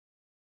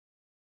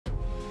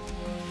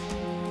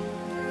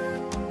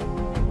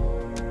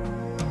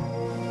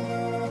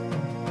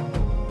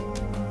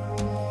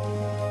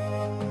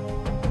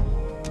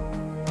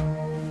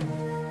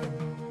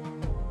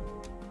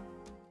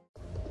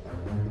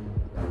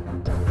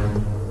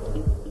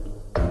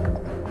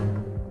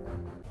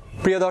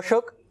প্রিয়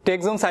দর্শক,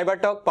 টেকজুম cyber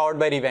talk powered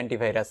by Reeve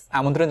antivirus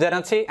আমন্ত্রণ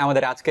জানাচ্ছি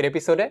আমাদের আজকের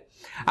এপিসোডে।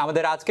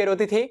 আমাদের আজকের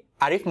অতিথি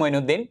আরিফ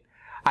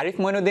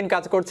মঈনুদ্দিন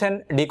কাজ করছেন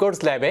ডিকোডস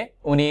ল্যাবে।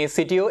 উনি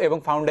সিটিও এবং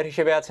ফাউন্ডার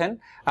হিসেবে আছেন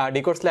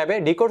ডিকোডস ল্যাবে।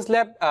 ডিকোডস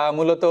ল্যাব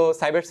মূলত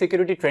সাইবার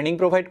সিকিউরিটি ট্রেনিং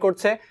প্রোভাইড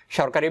করছে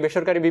সরকারি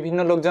বেসরকারি বিভিন্ন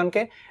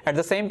লোকজনকে। অ্যাট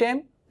দ্য সেম টাইম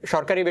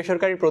সরকারি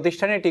বেসরকারি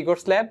প্রতিষ্ঠানে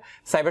ডিকোডস ল্যাব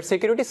সাইবার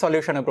সিকিউরিটি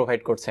সলিউশনও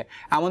প্রোভাইড করছে।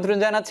 আমন্ত্রণ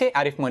জানাচ্ছি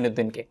আরিফ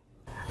মঈনুদ্দিনকে।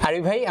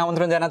 আরিফ ভাই,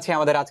 আমন্ত্রণ জানাচ্ছি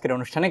আমাদের আজকের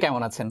অনুষ্ঠানে।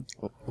 কেমন আছেন?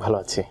 ভালো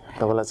আছি,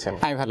 ভালো আছেন?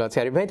 আমি ভালো আছি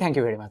আরিফ ভাই, thank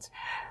you very much.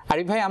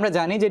 Arif ভাই, আমরা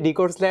জানি যে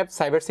ডিকোডস lab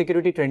cyber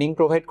security training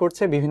provide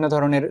করছে বিভিন্ন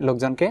ধরনের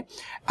লোকজনকে।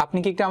 আপনি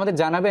কি একটু আমাদের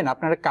জানাবেন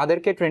আপনারা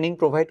কাদেরকে ট্রেনিং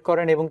প্রোভাইড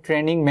করেন এবং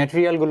ট্রেনিং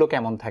ম্যাটেরিয়ালগুলো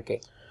কেমন থাকে?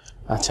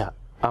 আচ্ছা,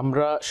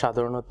 আমরা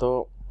সাধারণত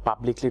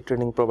পাবলিকলি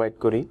ট্রেনিং প্রোভাইড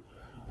করি,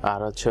 আর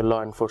হচ্ছে ল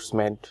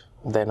এনফোর্সমেন্ট,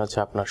 দেন হচ্ছে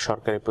আপনার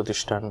সরকারি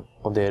প্রতিষ্ঠান,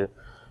 ওদের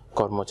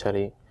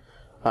কর্মচারী।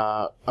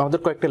 আমাদের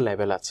কয়েকটা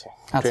লেভেল আছে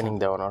ট্রেনিং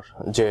দেওয়ানোর,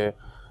 যে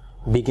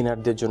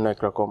বিগিনারদের জন্য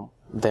একরকম,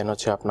 দেন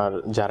হচ্ছে আপনার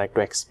যারা একটু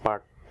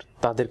এক্সপার্ট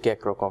তাদেরকে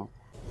একরকম।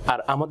 আর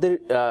আমাদের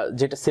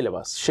যেটা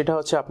সিলেবাস সেটা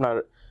হচ্ছে আপনার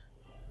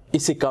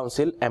ইসি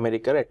কাউন্সিল,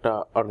 আমেরিকার একটা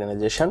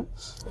অর্গানাইজেশন।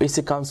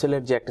 ইসি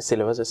কাউন্সিলের যে একটা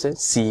সিলেবাস আছে,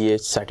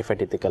 CH certified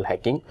ethical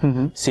hacking,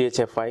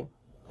 সিএইচএফআই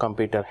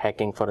computer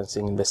hacking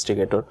forensic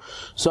investigator.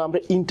 So আমরা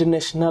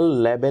ইন্টারন্যাশনাল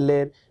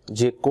লেভেলের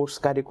যে কোর্স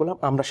কারিকুলাম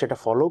আমরা সেটা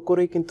ফলো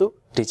করেই কিন্তু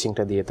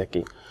টিচিংটা দিয়ে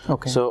থাকি।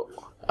 সো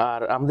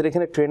আর আমাদের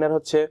এখানে ট্রেনার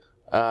হচ্ছে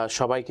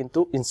সবাই কিন্তু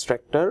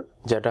ইনস্ট্রাক্টর,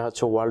 যেটা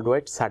হচ্ছে ওয়ার্ল্ড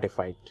ওয়াইড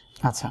সার্টিফাইড।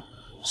 আচ্ছা,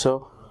 সো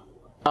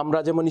আমরা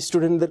যেমন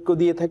স্টুডেন্টদেরকেও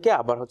দিয়ে থাকি,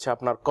 আবার হচ্ছে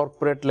আপনার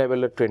কর্পোরেট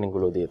লেভেলের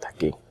ট্রেনিংগুলো দিয়ে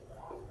থাকি।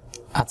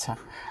 আচ্ছা,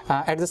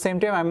 অ্যাট দ্য সেম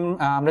টাইম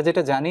আমরা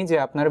যেটা জানি যে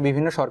আপনারা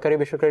বিভিন্ন সরকারি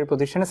বেসরকারি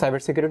প্রতিষ্ঠানে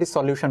সাইবার সিকিউরিটি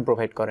সলিউশন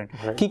প্রোভাইড করেন।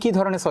 কি কি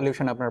ধরনের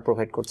সলিউশন আপনারা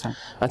প্রোভাইড করছেন?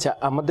 আচ্ছা,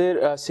 আমাদের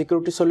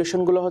সিকিউরিটি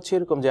সলিউশনগুলো হচ্ছে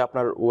এরকম যে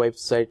আপনার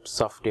ওয়েবসাইট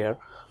সফটওয়্যার,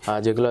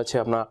 যেগুলো হচ্ছে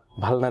আপনার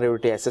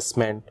ভালনারেবিলিটি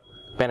অ্যাসেসমেন্ট,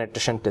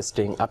 পেনিট্রেশন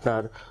টেস্টিং,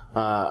 আপনার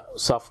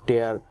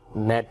সফটওয়্যার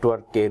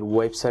নেটওয়ার্কের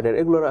ওয়েবসাইটের,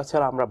 এগুলোর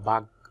ছাড়া আমরা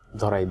বাগ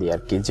ধরাই দিই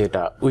আর কি,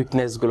 যেটা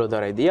উইকনেসগুলো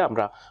ধরাই দিয়ে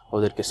আমরা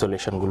ওদেরকে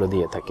সলিউশনগুলো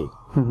দিয়ে থাকি।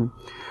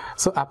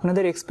 সো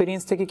আপনাদের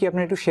এক্সপিরিয়েন্স থেকে কি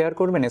আপনি একটু শেয়ার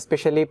করবেন,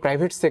 স্পেশালি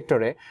প্রাইভেট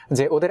সেক্টরে,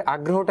 যে ওদের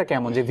আগ্রহটা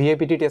কেমন, যে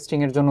ভিএপিটি টেস্টিং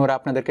এর জন্য ওরা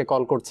আপনাদেরকে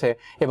কল করছে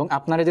এবং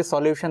আপনারা যে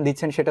সলিউশন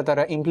দিচ্ছেন সেটা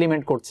তারা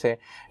ইমপ্লিমেন্ট করছে,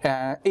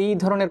 এই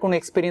ধরনের কোনো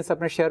এক্সপিরিয়েন্স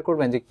আপনি শেয়ার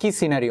করবেন যে কি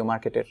সিনারিও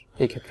মার্কেটের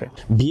এই ক্ষেত্রে?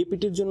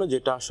 ভিএপিটির জন্য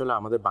যেটা আসলে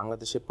আমাদের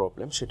বাংলাদেশের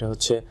প্রবলেম, সেটা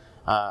হচ্ছে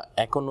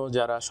এখনো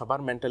যারা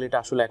সবার মেন্টালিটি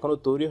আসলে এখনো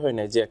তৈরি হয়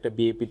না যে একটা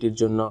বিএপিটির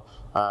জন্য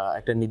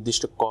একটা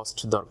নির্দিষ্ট কস্ট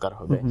দরকার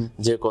হবে,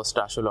 যে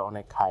কস্টটা আসলে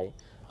অনেক হাই,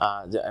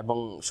 এবং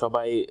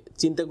সবাই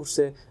চিন্তা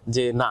করছে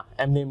যে না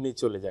এমনি এমনি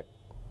চলে যাক,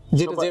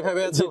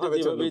 যেভাবে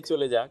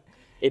চলে যাক,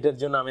 এটার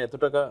জন্য আমি এত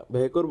টাকা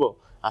ব্যয় করব।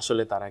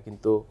 আসলে তারা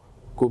কিন্তু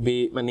খুবই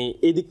মানে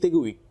এই দিক থেকে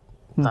উইক,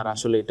 তারা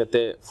আসলে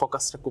এটাতে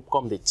ফোকাসটা খুব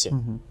কম দিচ্ছে।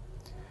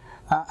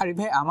 আরিফ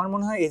ভাই, আমার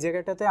মনে হয় এই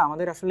জায়গাটাতে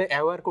আমাদের আসলে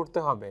অ্যাওয়্যার করতে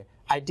হবে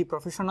আইটি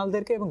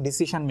প্রফেশনালদেরকে এবং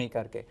ডিসিশন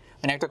মেকারকে,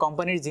 মানে একটা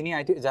কোম্পানির যিনি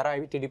যারা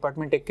আইটি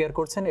ডিপার্টমেন্ট টেক কেয়ার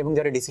করছেন এবং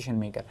যারা ডিসিশন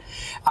মেকার।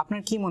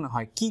 আপনার কি মনে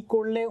হয় কি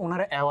করলে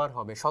ওনারা অ্যাওয়্যার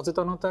হবে,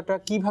 সচেতনতাটা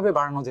কিভাবে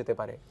বাড়ানো যেতে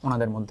পারে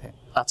ওনাদের মধ্যে?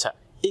 আচ্ছা,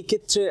 এই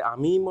ক্ষেত্রে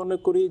আমি মনে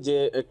করি যে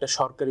একটা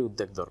সরকারি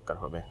উদ্যোগ দরকার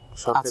হবে,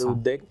 সরকারি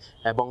উদ্যোগ,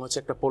 এবং হচ্ছে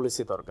একটা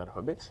পলিসি দরকার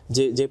হবে,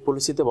 যে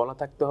পলিসিতে বলা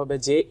থাকতে হবে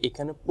যে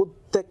এখানে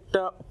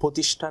প্রত্যেকটা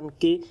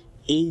প্রতিষ্ঠানকে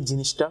এই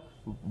জিনিসটা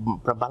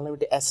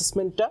ভালনারেবিলিটি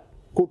অ্যাসেসমেন্টটা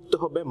করতে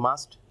হবে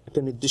মাস্ট,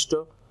 একটা নির্দিষ্ট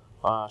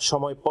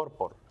সময় পর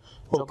পর।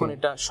 যখন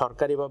এটা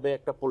সরকারিভাবে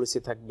একটা পলিসি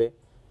থাকবে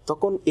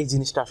তখন এই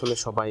জিনিসটা আসলে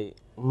সবাই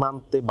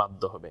মানতে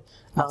বাধ্য হবে,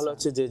 তাহলে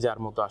হচ্ছে যে যার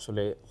মতো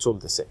আসলে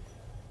চলতেছে।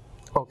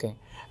 ওকে,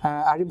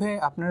 আরিফ ভাই,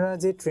 আপনারা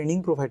যে ট্রেনিং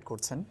প্রোভাইড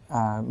করছেন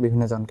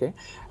বিভিন্ন জনকে,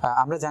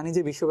 আমরা জানি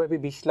যে বিশ্বব্যাপী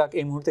 20 লাখ,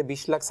 এই মুহূর্তে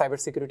 20 লাখ সাইবার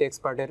সিকিউরিটি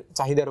এক্সপার্টের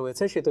চাহিদা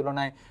রয়েছে, সে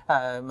তুলনায়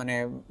মানে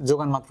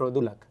যোগান মাত্র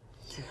 2 লাখ।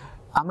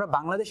 আমরা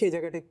বাংলাদেশে এই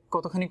জায়গাটা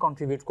কতখানি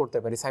কন্ট্রিবিউট করতে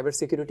পারি, সাইবার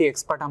সিকিউরিটি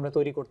এক্সপার্ট আমরা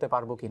তৈরি করতে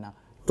পারবো কিনা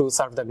to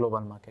serve the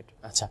global market?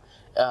 আচ্ছা,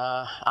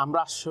 আমরা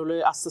আসলে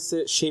আস্তে আস্তে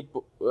সেই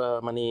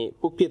মানে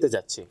প্রক্রিয়াতে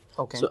যাচ্ছি।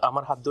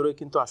 আমার হাত ধরে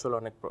কিন্তু আসলে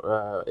অনেক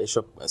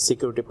এইসব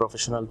সিকিউরিটি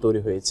প্রফেশনাল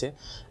তৈরি হয়েছে,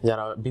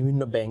 যারা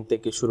বিভিন্ন ব্যাংক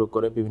থেকে শুরু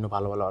করে বিভিন্ন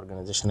ভালো ভালো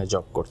অর্গানাইজেশনে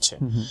জব করছে।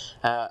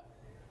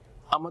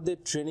 আমাদের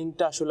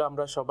ট্রেনিংটা আসলে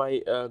আমরা সবাই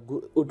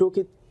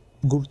ওটাকে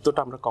গুরুত্বটা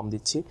আমরা কম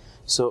দিচ্ছি।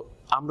 সো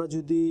আমরা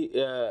যদি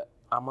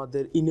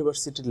আমাদের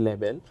ইউনিভার্সিটির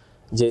লেভেল,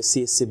 যে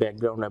সিএসসি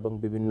ব্যাকগ্রাউন্ড এবং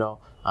বিভিন্ন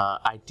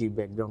আইটি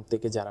ব্যাকগ্রাউন্ড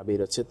থেকে যারা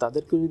বেরোচ্ছে,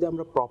 তাদেরকে যদি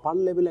আমরা প্রপার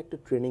লেভেলে একটা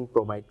ট্রেনিং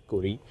প্রোভাইড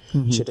করি,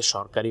 সেটা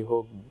সরকারি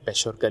হোক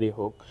বেসরকারি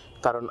হোক,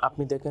 কারণ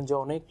আপনি দেখেন যে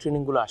অনেক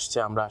ট্রেনিংগুলো আসছে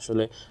আমরা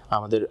আসলে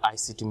আমাদের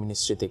আইসিটি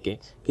মিনিস্ট্রি থেকে,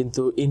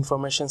 কিন্তু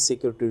ইনফরমেশন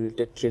সিকিউরিটি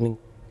রিলেটেড ট্রেনিং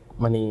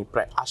মানে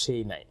প্রায়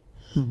আসেই নাই।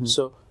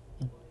 সো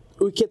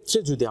ওই ক্ষেত্রে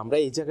যদি আমরা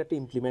এই জায়গাটা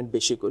ইমপ্লিমেন্ট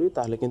বেশি করি,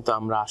 তাহলে কিন্তু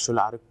আমরা আসলে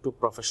আর একটু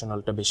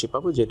প্রফেশনালটা বেশি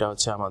পাবো, যেটা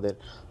হচ্ছে আমাদের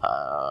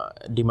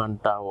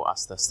ডিমান্ডটাও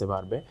আস্তে আস্তে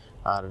বাড়বে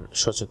আর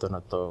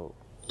সচেতনতা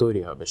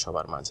তৈরি হবে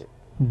সবার মাঝে।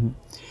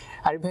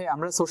 আরিফ ভাই,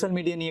 আমরা সোশ্যাল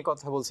মিডিয়া নিয়ে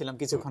কথা বলছিলাম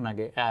কিছুক্ষণ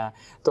আগে।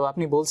 তো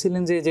আপনি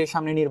বলছিলেন যে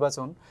সামনে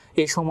নির্বাচন,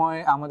 এই সময়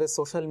আমাদের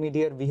সোশ্যাল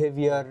মিডিয়ার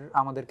বিহেভিয়ার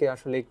আমাদেরকে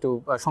আসলে একটু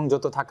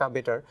সংযত থাকা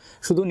বেটার।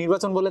 শুধু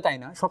নির্বাচন বলে তাই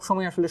না, সব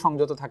সময় আসলে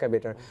সংযত থাকা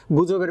বেটার।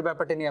 গুজবের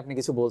ব্যাপারটা নিয়ে আপনি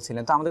কিছু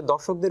বলছিলেন, তো আমাদের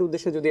দর্শকদের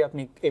উদ্দেশ্যে যদি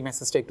আপনি এই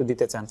মেসেজটা একটু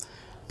দিতে চান,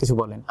 কিছু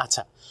বলেন।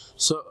 আচ্ছা,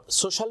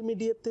 সোশ্যাল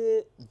মিডিয়াতে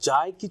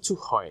যাই কিছু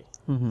হয়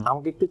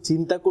আমাকে একটু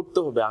চিন্তা করতে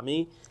হবে। আমি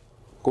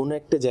কোন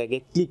একটা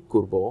জায়গায় ক্লিক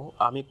করব,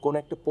 আমি কোন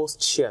একটা পোস্ট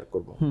শেয়ার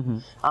করব,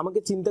 আমাকে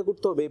চিন্তা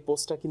করতে হবে এই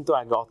পোস্টটা কিন্তু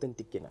আগে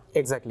অথেন্টিক কিনা।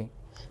 এক্স্যাক্টলি।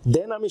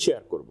 দেন আমি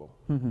শেয়ার করব।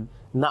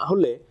 না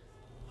হলে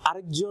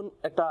আরেকজন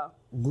একটা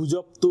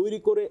গুজব তৈরি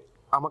করে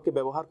আমাকে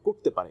ব্যবহার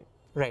করতে পারে।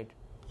 রাইট।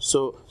 সো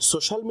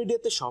সোশ্যাল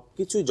মিডিয়াতে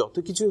সবকিছু যত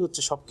কিছুই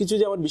হচ্ছে সবকিছু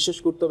যে আমার বিশ্বাস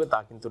করতে হবে তা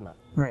কিন্তু না।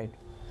 রাইট।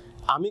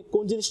 আমি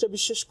কোন জিনিসটা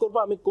বিশ্বাস করব,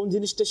 আমি কোন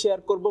জিনিসটা শেয়ার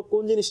করব,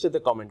 কোন জিনিসটাতে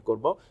কমেন্ট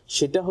করব,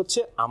 সেটা হচ্ছে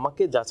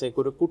আমাকে যাচাই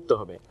করে করতে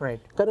হবে।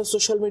 কারণ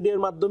সোশ্যাল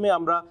মিডিয়ার মাধ্যমে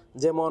আমরা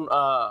যেমন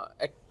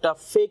একটা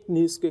ফেক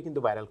নিউজকে কিন্তু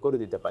ভাইরাল করে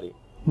দিতে পারি।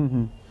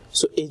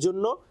 সো এই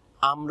জন্য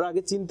আমরা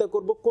আগে চিন্তা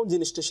করব কোন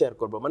জিনিসটা শেয়ার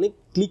করব, মানে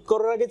ক্লিক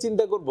করার আগে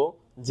চিন্তা করব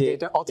যে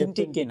এটা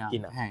অথেন্টিক কিনা।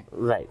 হ্যাঁ,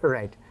 রাইট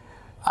রাইট।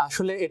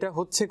 আসলে এটা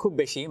হচ্ছে খুব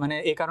বেশি, মানে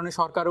এই কারণে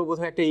সরকারও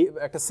বোধহয়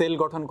একটা সেল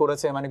গঠন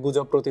করেছে, মানে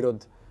গুজব প্রতিরোধ,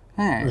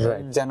 হ্যাঁ,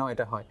 যেন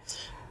এটা হয়।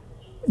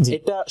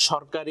 এটা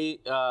সরকারি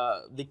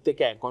দিক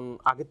থেকে এখন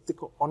আগের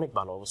থেকে অনেক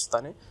ভালো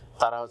অবস্থানে,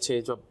 তারা হচ্ছে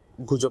এই সব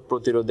গুজব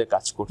প্রতিরোধে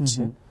কাজ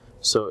করছে।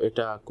 সো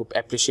এটা খুব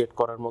অ্যাপ্রিশিয়েট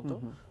করার মতো।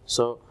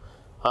 সো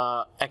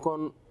এখন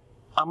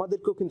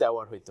আমাদেরকেও কিন্তু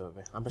অ্যাওয়ার হইতে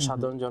হবে। আমরা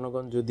সাধারণ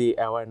জনগণ যদি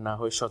অ্যাওয়ার না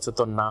হই,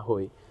 সচেতন না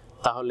হই,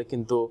 তাহলে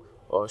কিন্তু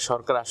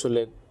সরকার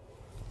আসলে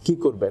কি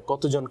করবে,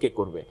 কতজনকে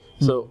করবে।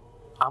 সো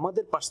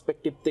আমাদের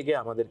পার্সপেক্টিভ থেকে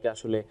আমাদেরকে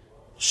আসলে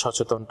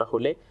সচেতনটা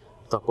হলে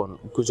তখন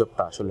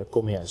গুজবটা আসলে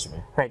কমে আসবে।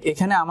 রাইট।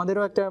 এখানে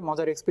আমাদেরও একটা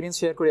মজার এক্সপিরিয়েন্স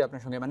শেয়ার করি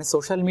আপনার সঙ্গে। মানে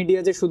সোশ্যাল মিডিয়া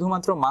যে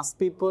শুধুমাত্র মাস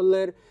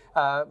পিপলের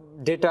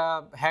ডেটা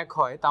হ্যাক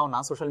হয় তাও না,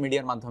 সোশ্যাল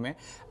মিডিয়ার মাধ্যমে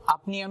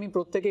আপনি আমি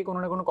প্রত্যেকেই কোনো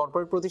না কোনো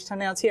কর্পোরেট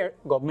প্রতিষ্ঠানে আছি, আর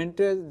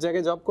গভর্নমেন্টের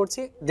জায়গায় জব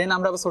করছি, দেন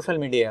আমরা আবার সোশ্যাল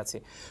মিডিয়ায় আছি।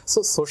 সো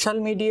সোশ্যাল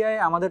মিডিয়ায়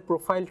আমাদের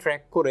প্রোফাইল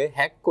ট্র্যাক করে,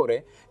 হ্যাক করে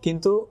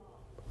কিন্তু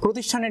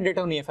প্রতিষ্ঠানের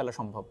ডেটাও নিয়ে ফেলা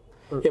সম্ভব,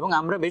 এবং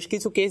আমরা বেশ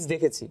কিছু কেস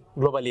দেখেছি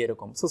গ্লোবালি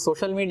এরকম। সো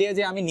সোশ্যাল মিডিয়া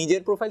যে আমি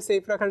নিজের প্রোফাইল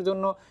সেফ রাখার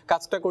জন্য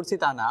কাজটা করছি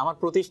তা না, আমার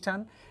প্রতিষ্ঠান,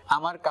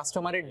 আমার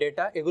কাস্টমারের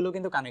ডেটা, এগুলো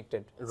কিন্তু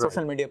কানেক্টেড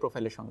সোশ্যাল মিডিয়া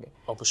প্রোফাইলের সঙ্গে।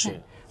 অবশ্যই।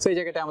 সো এই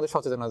জায়গাটা আমাদের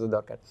সচেতনতা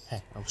দরকার।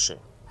 হ্যাঁ, অবশ্যই।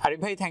 আরিফ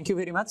ভাই, থ্যাংক ইউ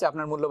ভেরি মাচ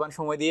আপনার মূল্যবান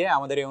সময় দিয়ে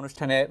আমাদের এই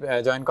অনুষ্ঠানে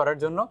জয়েন করার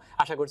জন্য।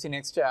 আশা করছি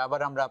নেক্সট আবার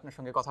আমরা আপনার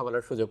সঙ্গে কথা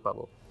বলার সুযোগ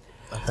পাবো।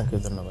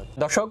 ধন্যবাদ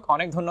দর্শক,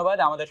 অনেক ধন্যবাদ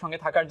আমাদের সঙ্গে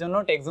থাকার জন্য।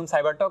 টেকজুম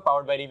cyber talk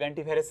powered by Reeve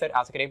অ্যান্টিভাইরাসের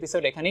আজকের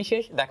এপিসোড এখানেই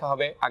শেষ। দেখা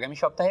হবে আগামী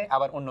সপ্তাহে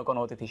আবার অন্য কোনো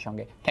অতিথির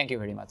সঙ্গে। Thank you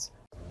very much.